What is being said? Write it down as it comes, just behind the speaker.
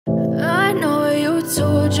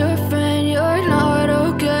told your friend you're not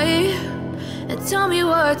okay? And tell me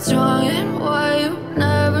what's wrong and why you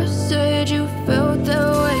never said you felt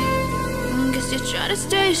that way. Guess you're trying to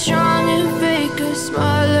stay strong and fake a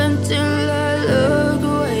smile until I look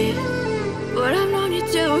away. But I've known you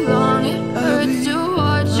too long, it hurts to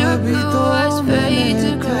watch your blue eyes fade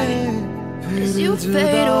to gray as you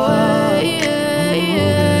fade away.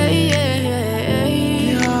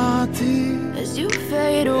 As you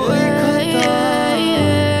fade away.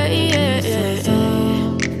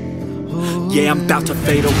 Yeah, I'm about to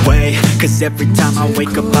fade away, cause every time I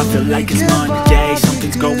wake up I feel like it's Monday.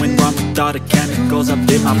 Something's going wrong with all the chemicals up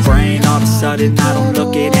in my brain. All of a sudden I don't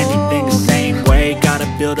look at anything the same way. Gotta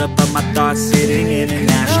build up of my thoughts sitting in an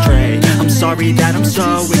ashtray. I'm sorry that I'm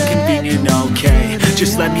so inconvenient, okay?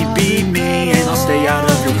 Just let me be me and I'll stay out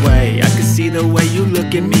of your way. I can see the way you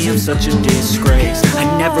look at me, I'm such a disgrace. I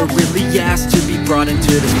never really asked to be brought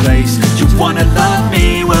into this place. You wanna love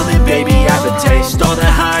me? Well then baby I have a taste. All the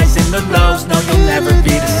highs and the lows, no you'll never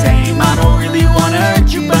be the same. I don't really wanna hurt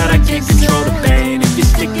you but I can't control the pain. If you're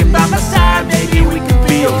sticking by my side maybe we could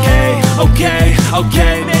be okay.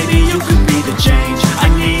 Okay, maybe you could be the change I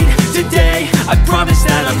need today. I promise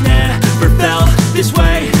that I've never felt this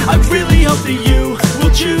way. I really hope that you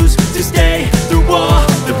will choose to stay through all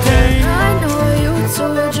the pain. I know you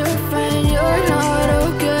told your friend you're not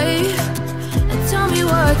okay. And tell me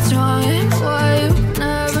what's wrong and why you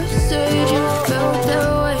never said you felt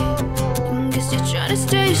that way. Guess you're trying to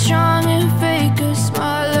stay strong and fake a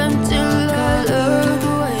smile until I look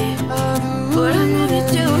away. But I've known you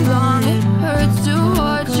too long, it hurts to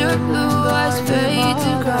watch your blue eyes fade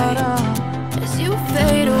to gray as you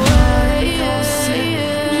fade away. As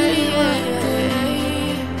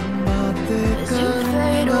you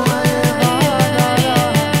fade away.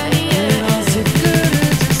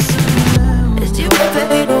 As you fade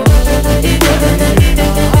away.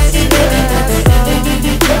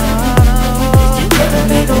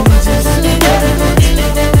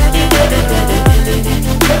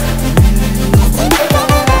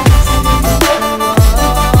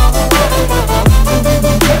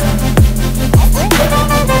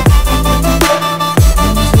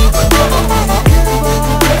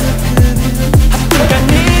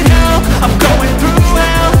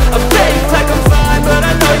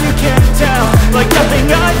 Like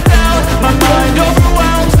nothing I've